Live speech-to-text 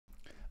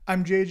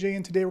I'm JJ,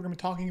 and today we're going to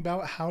be talking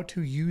about how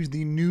to use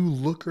the new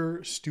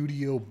Looker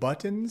Studio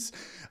buttons,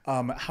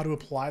 how to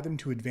apply them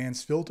to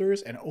advanced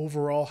filters, and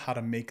overall how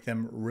to make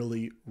them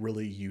really,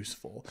 really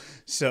useful.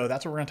 So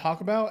that's what we're going to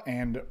talk about,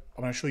 and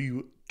I'm going to show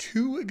you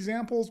two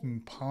examples,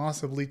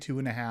 possibly two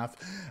and a half,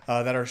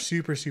 that are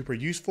super, super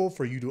useful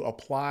for you to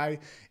apply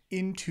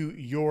into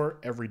your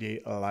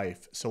everyday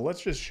life. So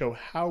let's just show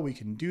how we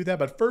can do that.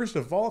 But first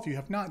of all, if you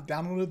have not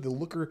downloaded the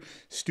Looker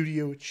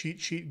Studio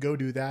cheat sheet, go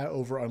do that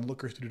over on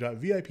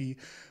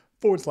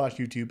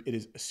lookerstudio.vip/YouTube. It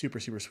is super,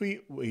 super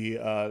sweet.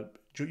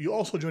 You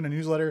also join a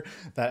newsletter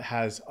that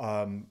has,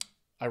 I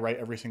write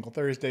every single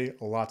Thursday,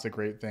 lots of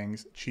great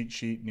things, cheat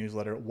sheet,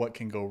 newsletter, what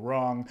can go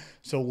wrong.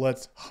 So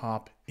let's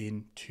hop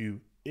into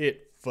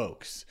it,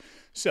 folks.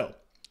 So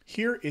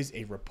here is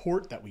a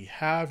report that we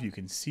have. You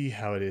can see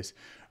how it is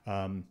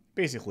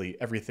basically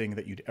everything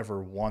that you'd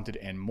ever wanted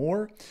and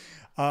more.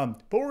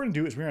 But what we're going to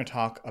do is we're going to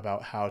talk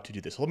about how to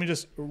do this. So let me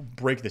just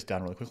break this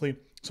down really quickly.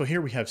 So here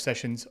we have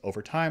sessions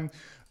over time.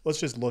 Let's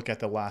just look at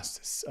the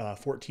last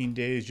 14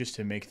 days just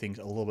to make things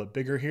a little bit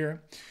bigger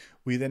here.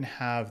 We then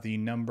have the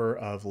number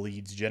of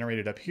leads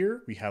generated up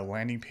here. We have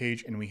landing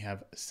page and we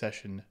have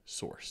session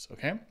source.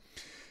 Okay.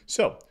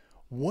 So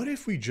what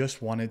if we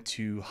just wanted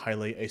to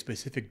highlight a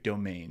specific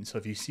domain? So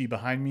if you see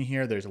behind me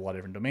here, there's a lot of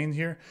different domains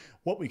here.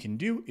 What we can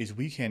do is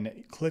we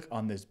can click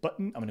on this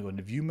button. I'm going to go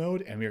into view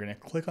mode and we're going to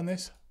click on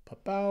this.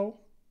 Pa-pow.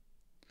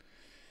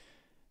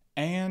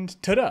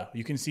 And ta-da,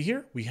 you can see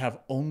here, we have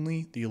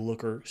only the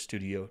Looker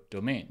Studio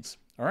domains.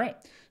 All right,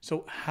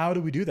 so how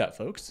do we do that,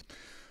 folks?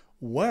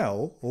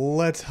 Well,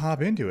 let's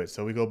hop into it.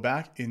 So we go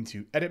back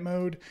into edit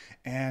mode,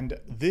 and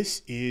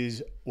this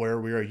is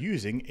where we are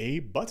using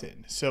a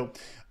button. So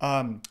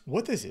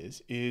what this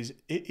is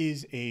it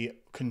is a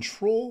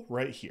control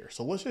right here.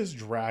 So let's just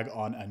drag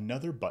on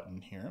another button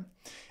here,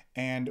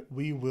 and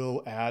we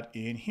will add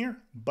in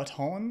here,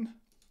 button,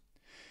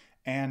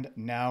 and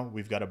now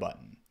we've got a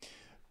button.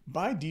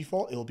 By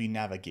default, it'll be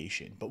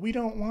navigation, but we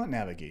don't want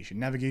navigation.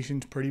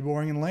 Navigation's pretty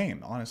boring and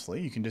lame,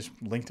 honestly. You can just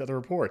link to other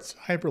reports,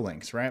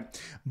 hyperlinks,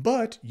 right?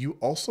 But you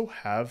also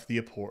have the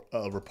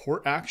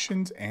report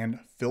actions and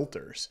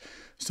filters.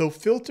 So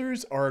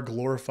filters are a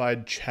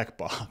glorified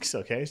checkbox,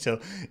 okay? So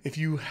if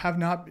you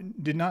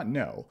did not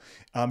know,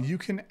 you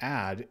can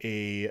add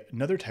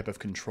another type of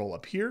control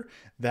up here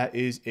that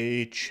is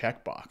a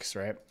checkbox,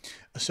 right?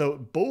 So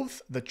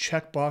both the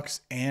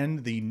checkbox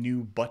and the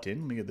new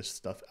button, let me get this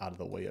stuff out of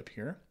the way up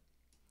here.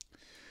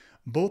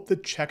 Both the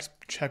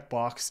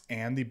checkbox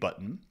and the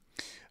button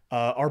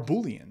are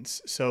Booleans.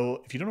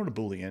 So if you don't know what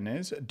a Boolean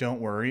is, don't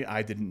worry.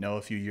 I didn't know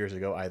a few years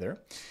ago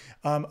either.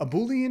 A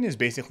Boolean is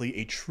basically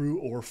a true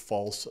or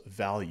false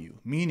value,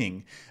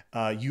 meaning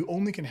you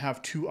only can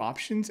have two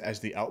options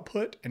as the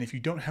output. And if you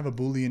don't have a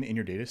Boolean in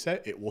your data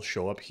set, it will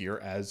show up here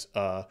as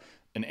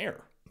an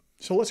error.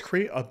 So let's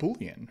create a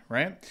Boolean,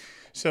 right?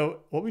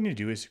 So what we need to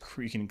do is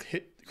you can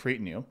hit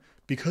create new.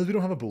 Because we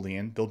don't have a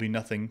Boolean, there'll be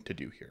nothing to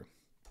do here.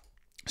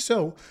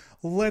 So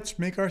let's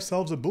make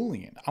ourselves a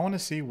Boolean. I want to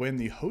see when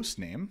the host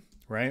name,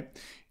 right,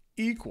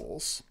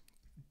 equals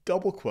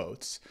double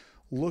quotes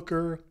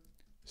looker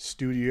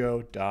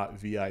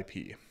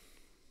studio.vip.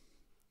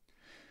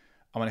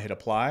 I'm going to hit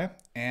apply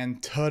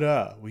and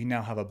ta-da, we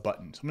now have a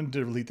button. So I'm going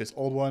to delete this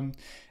old one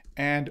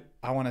and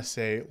I want to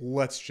say,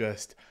 let's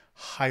just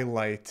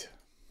highlight,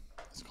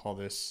 let's call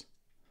this,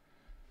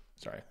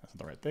 sorry, that's not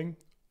the right thing.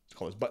 Let's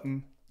call this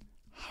button,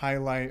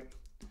 highlight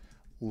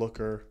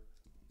looker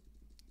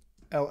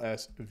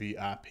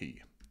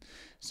LSVIP.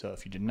 So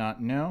if you did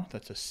not know,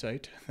 that's a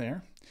site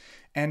there.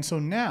 And so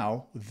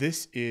now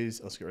this is,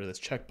 let's get rid of this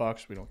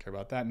checkbox. We don't care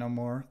about that no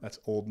more. That's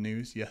old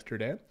news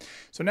yesterday.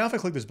 So now if I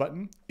click this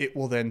button, it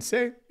will then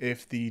say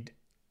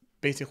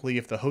basically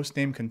if the host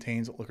name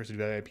contains Looker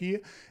Studio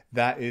VIP,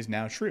 that is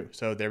now true.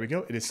 So there we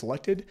go. It is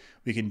selected.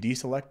 We can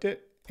deselect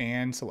it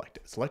and select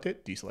it,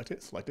 deselect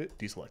it, select it,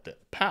 deselect it.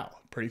 Pow,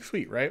 pretty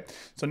sweet, right?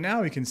 So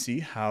now we can see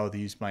how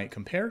these might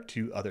compare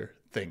to other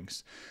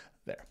things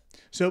there.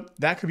 So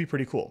that could be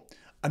pretty cool.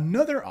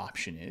 Another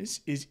option is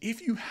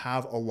if you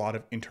have a lot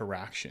of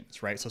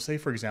interactions, right? So say,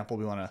 for example,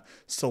 we want to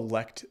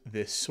select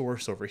this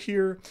source over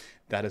here.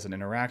 That is an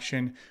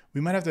interaction.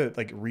 We might have to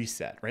like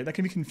reset, right? That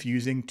can be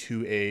confusing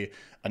to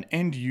an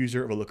end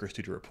user of a Looker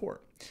Studio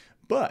report.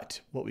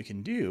 But what we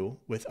can do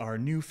with our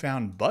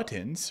newfound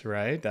buttons,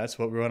 right? That's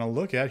what we want to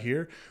look at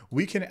here.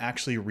 We can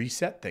actually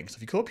reset things. So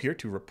if you go up here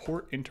to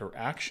report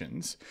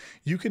interactions,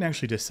 you can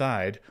actually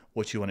decide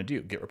what you want to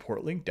do. Get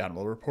report link,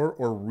 download report,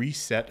 or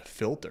reset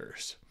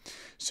filters.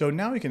 So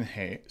now we can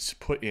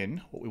put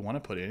in what we want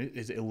to put in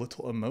is a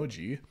little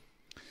emoji.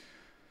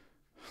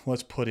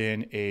 Let's put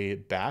in a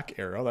back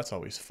arrow. That's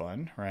always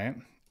fun, right?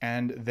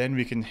 And then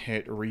we can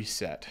hit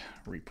reset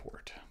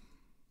report.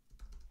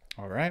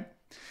 All right.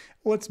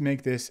 Let's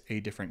make this a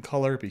different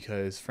color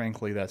because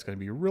frankly, that's going to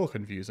be real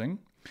confusing.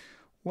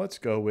 Let's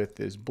go with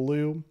this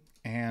blue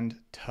and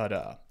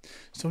ta-da.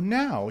 So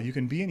now you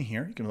can be in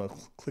here, you can look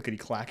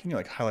clickety-clack and you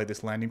like highlight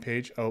this landing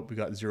page. Oh, we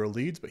got 0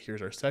 leads, but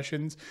here's our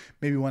sessions.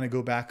 Maybe we want to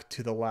go back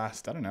to the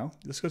last, I don't know,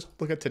 let's go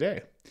look at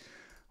today.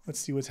 Let's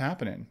see what's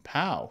happening.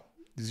 Pow.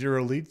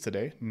 0 leads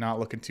today. Not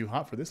looking too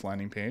hot for this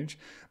landing page.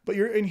 But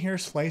you're in here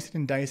slicing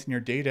and dicing your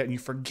data and you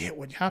forget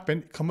what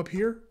happened. Come up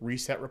here,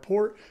 reset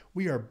report.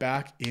 We are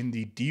back in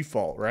the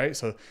default, right?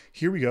 So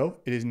here we go.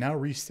 It is now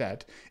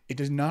reset. It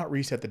does not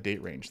reset the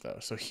date range though.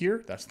 So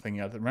here, that's the thing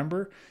you have to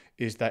remember,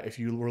 is that if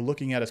you were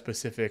looking at a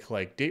specific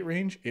like date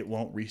range, it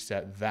won't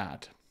reset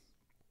that.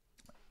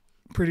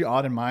 Pretty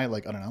odd in my,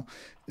 like, I don't know,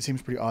 it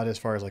seems pretty odd as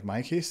far as like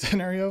my case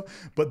scenario,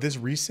 but this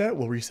reset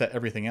will reset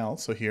everything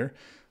else. So here,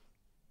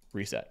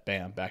 reset,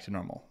 bam, back to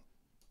normal,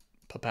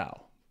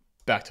 pow,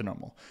 back to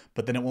normal,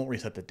 but then it won't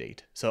reset the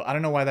date. So I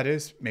don't know why that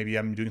is. Maybe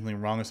I'm doing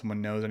something wrong if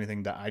someone knows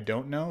anything that I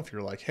don't know. If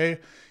you're like, hey,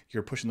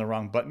 you're pushing the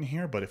wrong button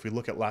here, but if we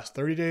look at last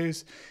 30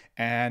 days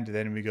and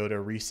then we go to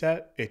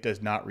reset, it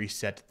does not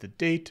reset the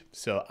date.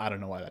 So I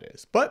don't know why that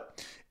is,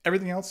 but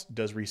everything else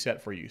does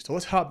reset for you. So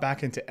let's hop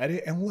back into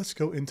edit and let's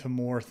go into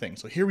more things.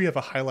 So here we have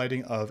a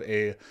highlighting of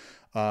a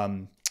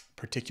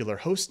particular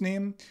host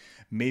name.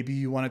 Maybe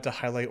you wanted to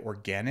highlight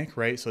organic,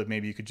 right? So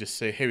maybe you could just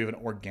say, hey, we have an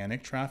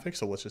organic traffic.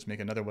 So let's just make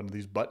another one of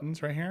these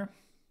buttons right here.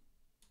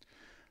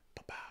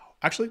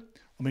 Actually,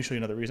 let me show you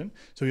another reason.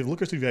 So we have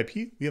Looker Studio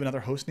VIP. We have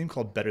another host name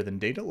called Better Than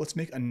Data. Let's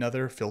make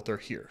another filter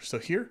here. So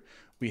here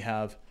we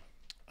have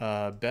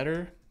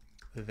better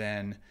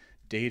than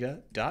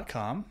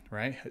data.com,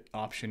 right?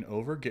 Option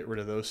over, get rid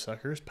of those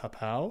suckers,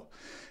 pow.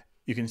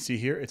 You can see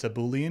here, it's a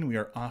Boolean. We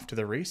are off to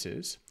the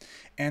races.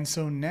 And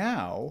so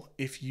now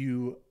if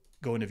you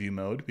go into view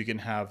mode, we can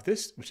have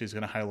this, which is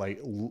going to highlight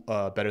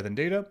better than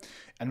data.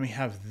 And we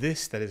have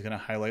this that is going to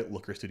highlight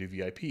Looker Studio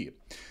VIP.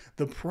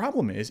 The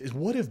problem is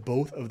what if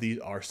both of these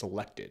are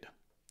selected,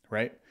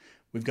 right?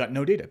 We've got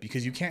no data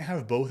because you can't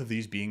have both of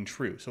these being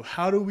true. So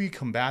how do we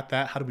combat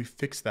that? How do we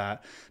fix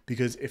that?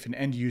 Because if an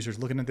end user is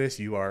looking at this,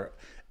 you are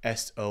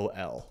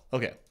SOL.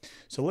 Okay,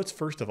 so let's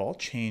first of all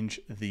change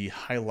the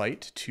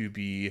highlight to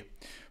be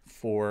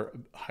for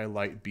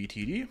highlight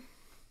BTD.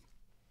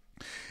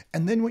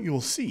 And then what you will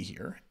see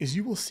here is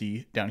you will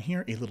see down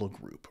here a little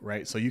group,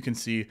 right? So you can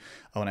see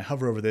when I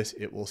hover over this,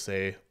 it will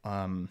say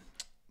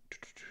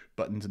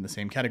buttons in the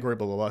same category,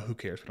 blah, blah, blah. Who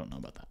cares? We don't know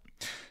about that.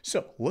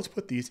 So let's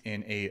put these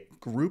in a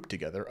group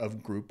together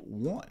of group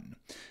 1.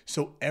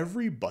 So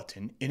every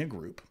button in a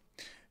group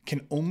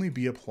can only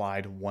be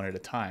applied one at a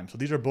time. So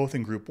these are both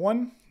in group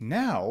 1.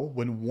 Now,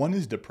 when one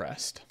is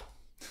depressed,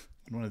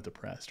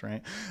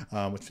 right?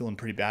 It's feeling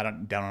pretty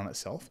bad down on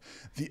itself.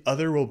 The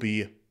other will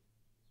be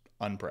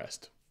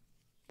unpressed.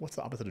 What's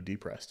the opposite of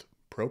depressed?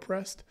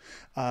 Propressed.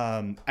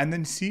 And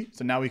then see,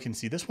 so now we can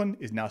see this one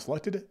is now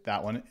selected.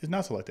 That one is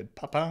not selected.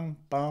 Pa-bam,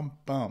 bam,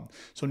 bam.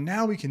 So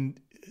now we can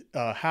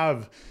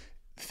have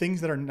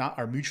things that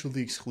are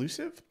mutually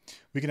exclusive.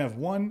 We can have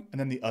one and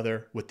then the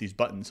other with these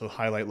buttons. So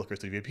highlight Looker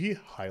Studio VIP,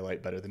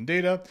 highlight better than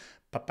data,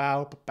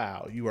 pa-pow,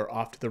 pa-pow. You are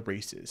off to the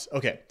races.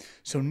 Okay,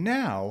 so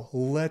now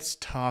let's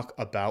talk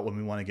about when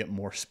we want to get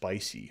more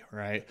spicy,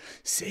 right?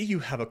 Say you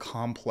have a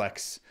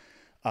complex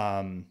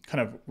kind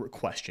of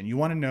question. You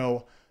want to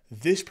know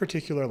this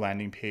particular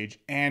landing page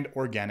and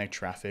organic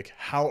traffic,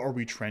 how are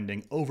we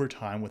trending over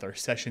time with our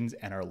sessions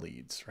and our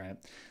leads, right?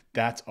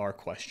 That's our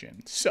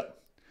question. So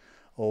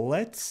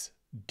let's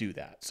do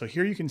that. So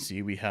here you can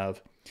see we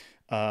have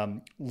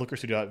Looker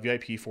Studio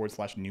VIP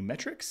 / new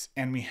metrics,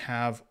 and we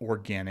have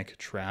organic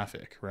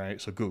traffic,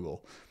 right? So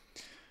Google.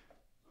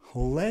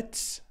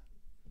 Let's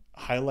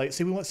highlight,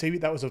 say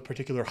that was a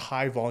particular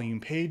high volume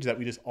page that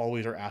we just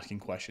always are asking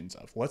questions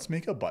of. Let's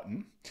make a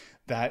button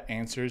that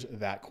answers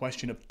that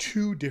question of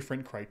 2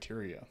 different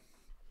criteria.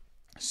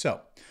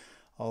 So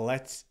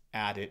let's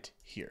add it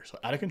here. So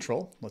add a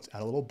control, let's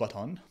add a little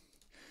button.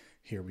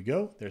 Here we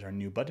go, there's our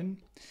new button.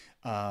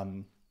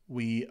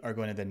 We are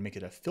going to then make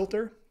it a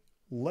filter.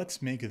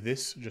 Let's make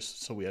this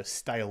just so we have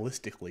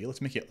stylistically,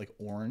 let's make it like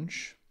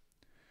orange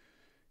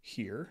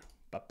here,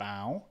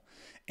 ba-bow.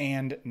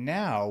 And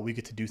now we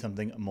get to do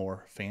something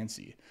more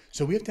fancy.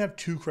 So we have to have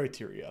 2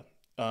 criteria.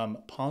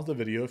 Pause the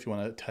video if you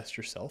want to test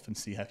yourself and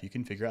see if you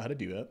can figure out how to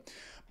do it.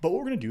 But what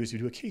we're going to do is you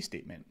do a case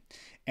statement.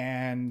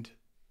 And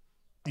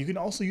you can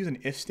also use an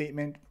if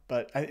statement,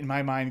 but in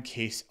my mind,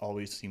 case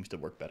always seems to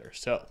work better.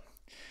 So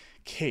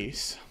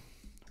case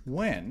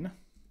when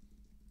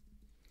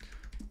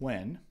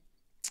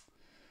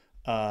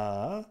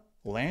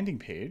landing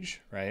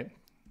page, right,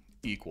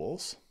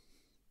 equals,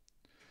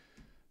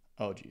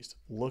 oh geez,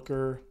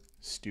 Looker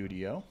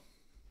Studio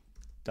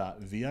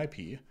 .vip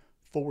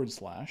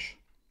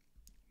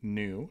 /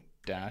 new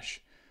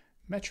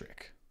 -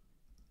 metric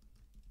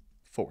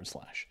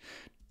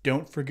 /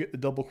 Don't forget the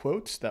double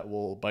quotes. That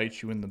will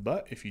bite you in the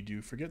butt if you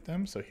do forget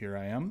them. So here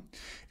I am.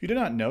 If you did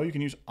not know, you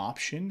can use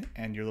option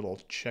and your little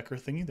checker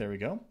thingy. There we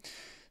go.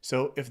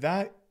 So if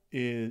that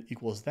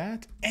equals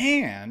that,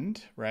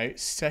 and right,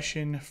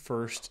 session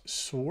first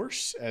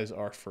source as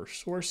our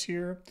first source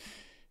here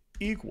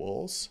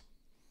equals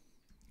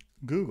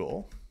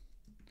Google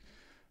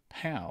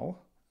POW,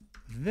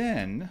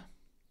 then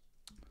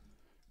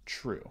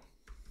true,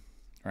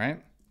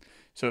 right?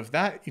 So if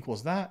that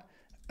equals that,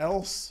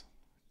 else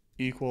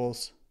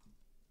equals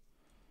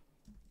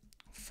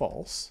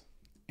false,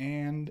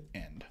 and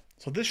end.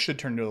 So this should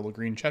turn into a little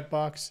green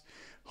checkbox.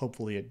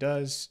 Hopefully it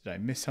does. Did I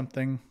miss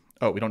something?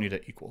 Oh, we don't need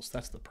it equals.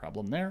 That's the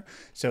problem there.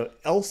 So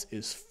else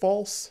is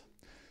false.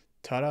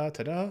 Ta-da,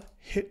 ta-da.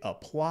 Hit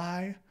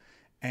apply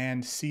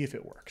and see if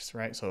it works,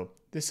 right? So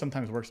this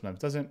sometimes works, sometimes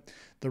doesn't.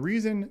 The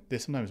reason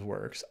this sometimes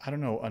works, I don't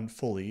know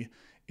fully,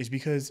 is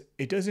because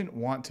it doesn't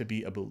want to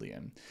be a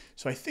Boolean.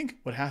 So I think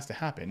what has to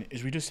happen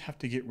is we just have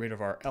to get rid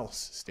of our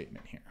else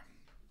statement here.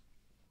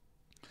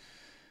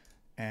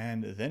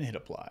 And then hit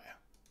apply.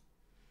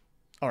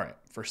 All right,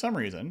 for some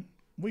reason,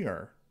 we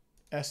are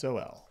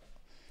SOL.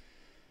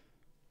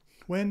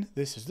 When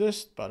this is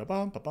this,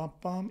 ba-da-bum,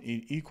 ba-bum-bum,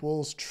 it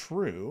equals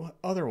true.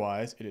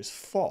 Otherwise, it is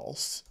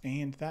false,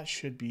 and that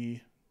should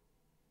be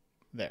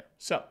there.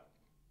 So,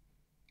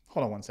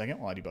 hold on one second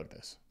while I debug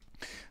this.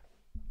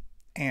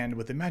 And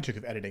with the magic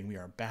of editing, we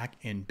are back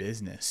in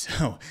business.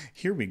 So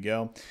here we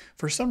go.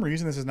 For some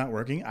reason, this is not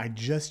working. I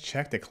just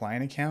checked the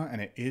client account,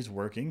 and it is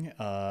working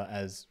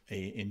as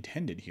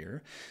intended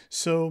here.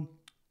 So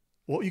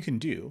what you can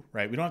do,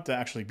 right? We don't have to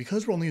actually,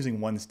 because we're only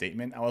using one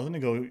statement, I was going to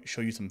go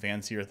show you some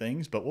fancier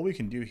things, but what we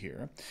can do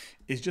here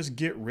is just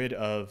get rid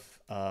of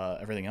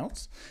everything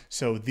else.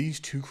 So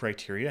these two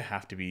criteria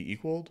have to be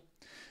equaled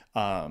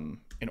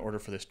in order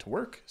for this to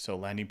work. So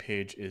landing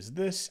page is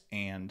this,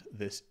 and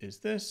this is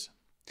this.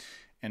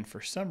 And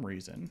for some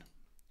reason,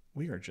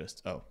 we are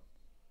just, let's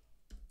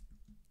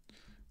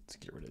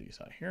get rid of these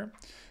out here.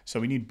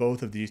 So we need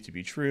both of these to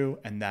be true,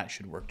 and that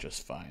should work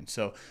just fine.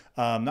 So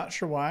I'm not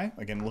sure why.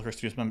 Again, Looker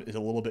Studio is a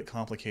little bit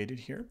complicated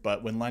here,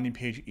 but when landing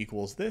page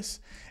equals this,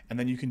 and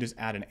then you can just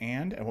add an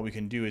and what we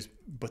can do is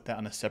put that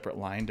on a separate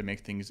line to make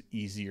things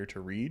easier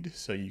to read.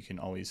 So you can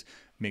always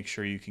make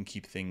sure you can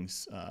keep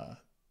things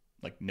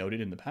like noted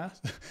in the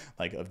past,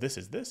 like of this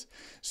is this.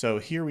 So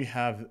here we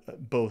have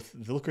both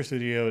the Looker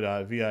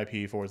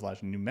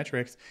Studio.vip/new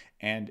metrics,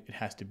 and it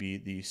has to be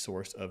the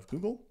source of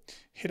Google.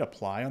 Hit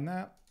apply on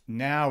that.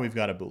 Now we've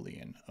got a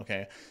Boolean,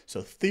 okay?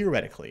 So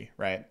theoretically,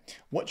 right,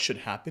 what should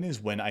happen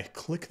is when I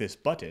click this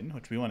button,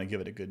 which we want to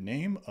give it a good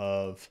name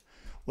of,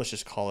 let's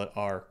just call it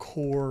our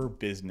core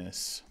biz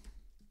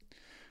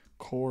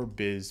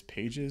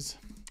pages,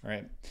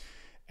 right?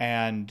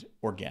 And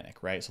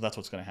organic, right? So that's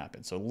what's going to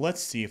happen. So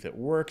let's see if it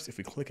works. If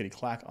we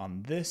clickety-clack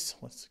on this,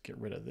 let's get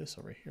rid of this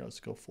over here.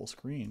 Let's go full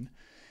screen.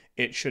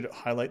 It should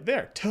highlight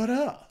there.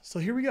 Ta-da! So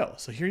here we go.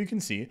 So here you can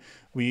see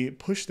we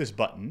push this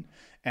button,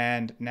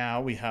 and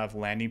now we have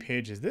landing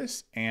page is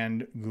this,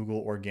 and Google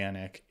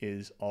Organic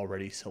is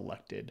already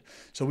selected.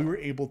 So we were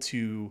able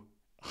to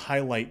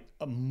highlight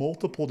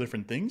multiple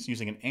different things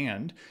using an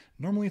and.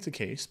 Normally it's a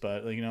case,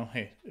 but you know,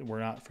 hey, we're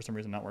not, for some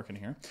reason, not working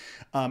here.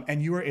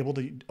 And you are able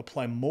to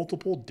apply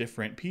multiple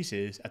different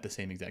pieces at the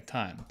same exact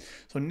time.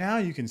 So now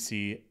you can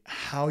see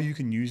how you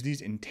can use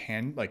these in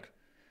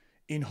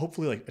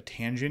hopefully like a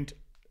tangent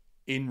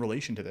in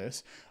relation to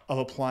this of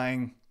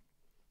applying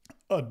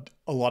a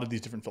lot of these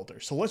different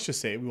filters. So let's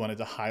just say we wanted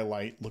to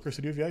highlight Looker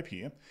Studio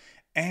VIP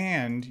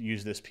and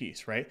use this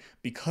piece, right?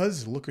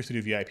 Because Looker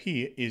Studio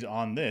VIP is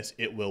on this,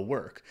 it will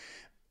work.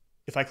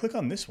 If I click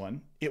on this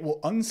one, it will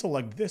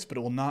unselect this, but it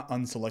will not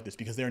unselect this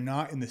because they're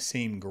not in the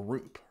same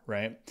group,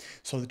 right?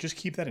 So just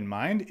keep that in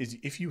mind, is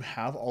if you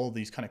have all of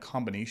these kind of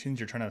combinations,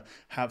 you're trying to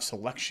have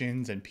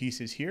selections and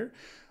pieces here,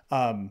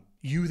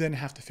 you then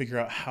have to figure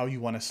out how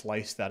you want to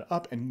slice that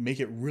up and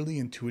make it really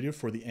intuitive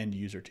for the end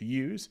user to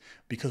use,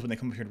 because when they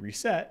come up here to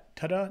reset,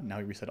 ta-da, now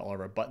we reset all of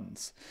our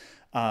buttons.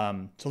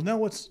 So now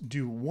let's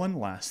do one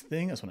last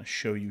thing. I just want to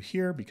show you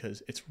here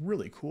because it's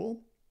really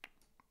cool.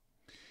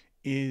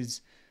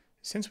 Is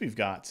since we've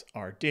got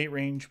our date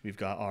range, we've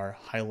got our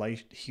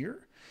highlight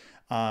here.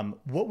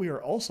 What we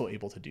are also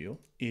able to do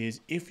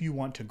is if you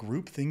want to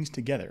group things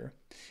together,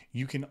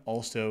 you can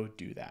also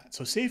do that.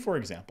 So say, for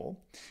example,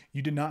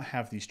 you did not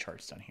have these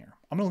charts down here.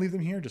 I'm going to leave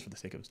them here just for the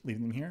sake of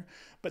leaving them here.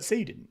 But say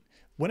you didn't.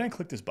 When I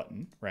click this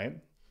button, right,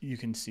 you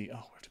can see, we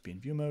have to be in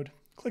view mode.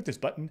 Click this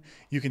button.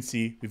 You can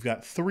see we've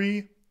got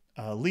 3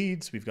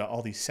 leads. We've got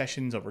all these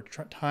sessions over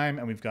time,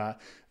 and we've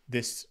got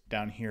this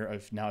down here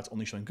of now it's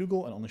only showing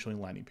Google and only showing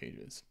landing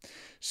pages.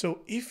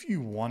 So if you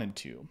wanted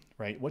to,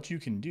 right, what you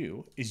can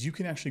do is you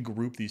can actually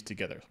group these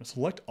together. So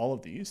select all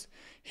of these,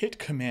 hit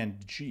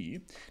Command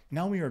G.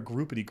 Now we are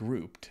groupity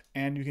grouped,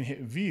 and you can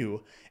hit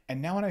View. And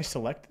now when I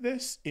select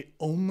this, it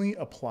only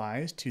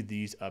applies to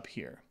these up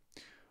here.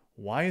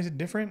 Why is it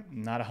different?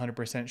 Not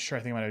 100% sure.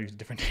 I think I might have used a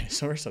different data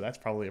source, so that's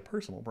probably a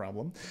personal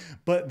problem.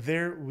 But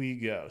there we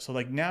go. So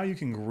like now you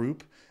can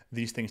group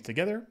these things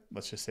together.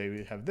 Let's just say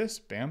we have this,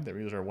 bam, there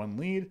is our one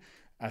lead.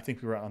 I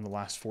think we were on the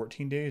last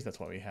 14 days. That's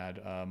why we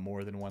had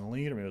more than one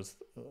lead, or maybe it was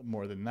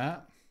more than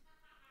that.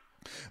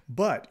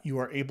 But you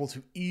are able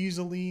to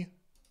easily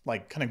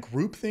like kind of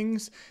group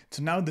things.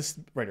 So now this,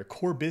 right, our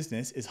core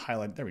business is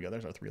highlighted. There we go.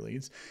 There's our 3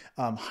 leads.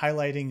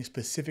 Highlighting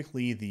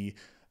specifically the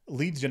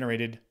leads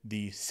generated,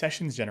 the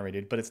sessions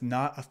generated, but it's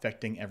not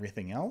affecting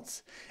everything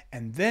else.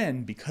 And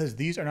then because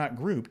these are not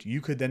grouped, you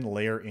could then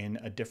layer in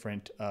a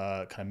different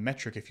kind of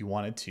metric if you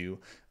wanted to,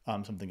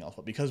 something else.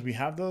 But because we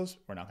have those,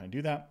 we're not going to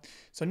do that.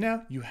 So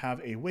now you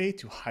have a way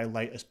to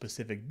highlight a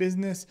specific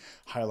business,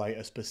 highlight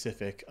a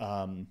specific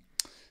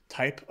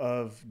type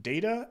of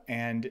data,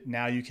 and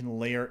now you can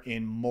layer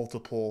in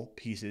multiple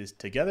pieces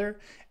together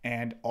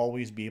and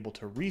always be able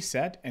to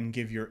reset and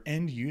give your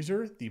end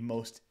user the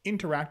most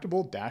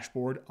interactable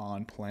dashboard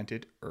on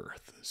planet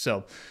Earth.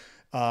 So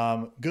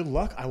good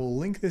luck. I will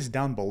link this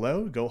down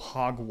below. Go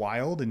hog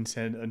wild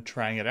instead of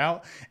trying it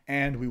out,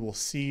 and we will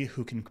see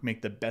who can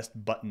make the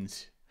best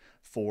buttons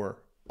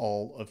for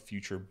all of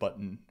future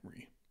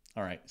buttonry.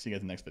 All right, see you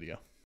guys in the next video.